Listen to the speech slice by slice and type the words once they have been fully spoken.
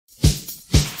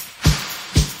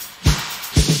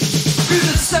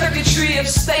circuitry of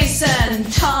space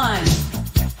and time,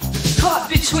 caught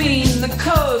between the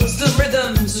codes, the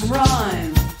rhythms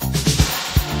rhyme.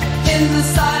 In the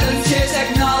silence here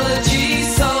technology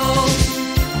sold,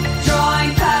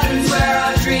 drawing patterns where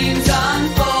our dreams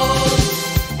unfold.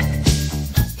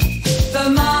 The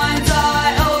mind's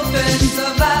eye opens,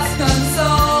 a vast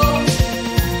console,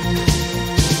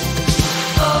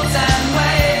 folds and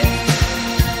waves.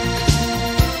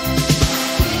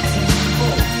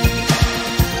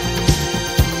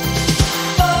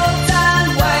 Folds and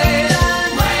waves,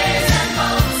 waves and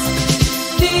folds.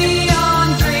 Neon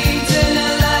dreams in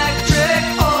electric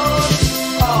poles,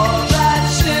 all that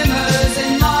shimmers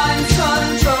in mind's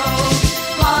control.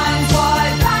 Mind's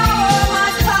wide power, my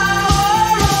power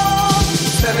roll,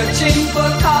 searching for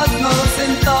cosmos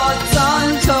and thoughts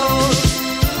untold.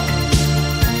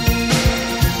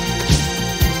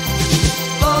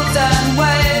 Folds and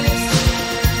waves.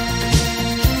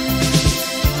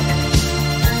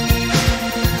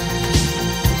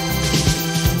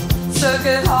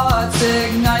 Circuit hearts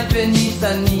ignite beneath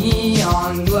the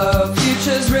neon glow.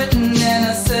 Futures written in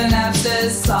a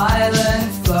synapse's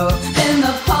silent flow. In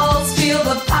the pulse, feel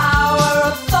the power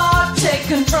of thought take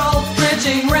control.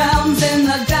 Bridging realms in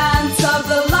the dance of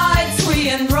the lights we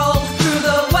enroll. Through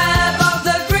the web of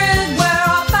the grid where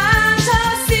our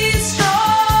fantasies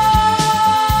stroll.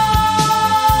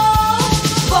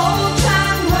 Folds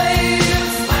and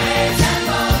waves, waves and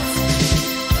folds.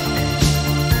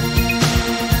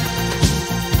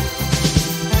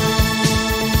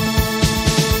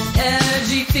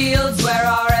 Energy fields where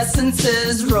our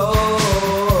essences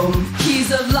roam.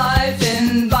 Keys of life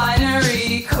in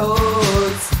binary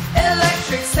codes.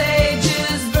 Electric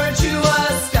stages,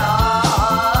 virtuous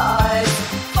skies.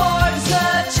 Forge the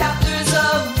chapters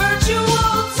of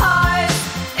virtual ties.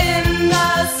 In the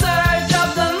surge of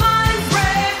the mind's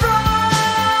brave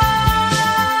rise.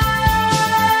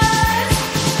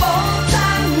 Folds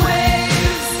and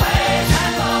waves, waves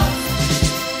and folds.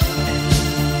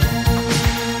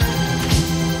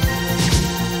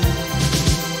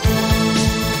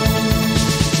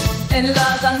 En la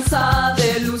danza de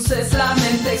luces la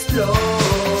mente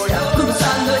explora,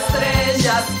 cruzando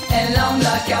estrellas en la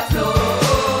onda que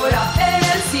aflora. En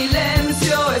el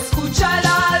silencio escucha el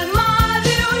alma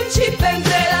de un chip,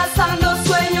 entrelazando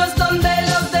sueños donde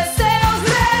los deseos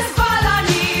resbalan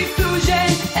y fluyen.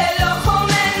 El ojo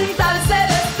mental se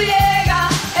despliega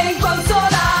en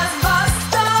consolas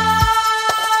vastas.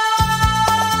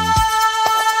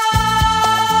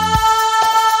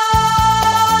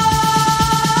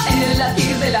 En el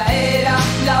latir de la era,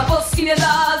 la voz sin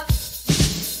edad,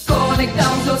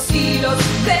 conectamos los hilos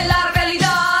de la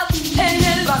realidad. En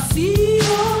el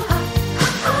vacío,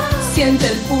 siente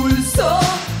el pulso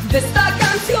de esta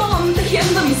canción,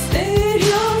 tejiendo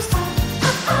misterios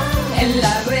en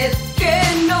la red que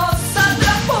nos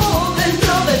atrapó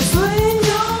dentro del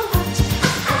sueño,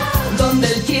 donde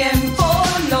el tiempo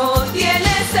no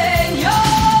tiene señor.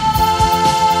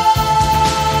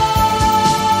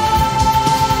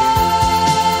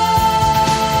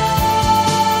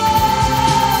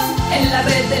 En la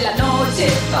red de la noche,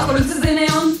 bajo luces de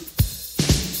neón,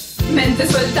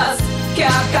 mentes sueltas que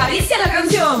acarician la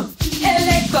canción. El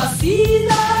eco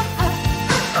asida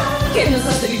que nos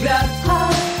hace vibrar.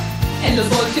 En los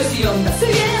voltios y ondas se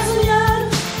viene a soñar.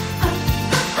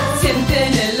 Siente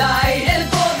en el aire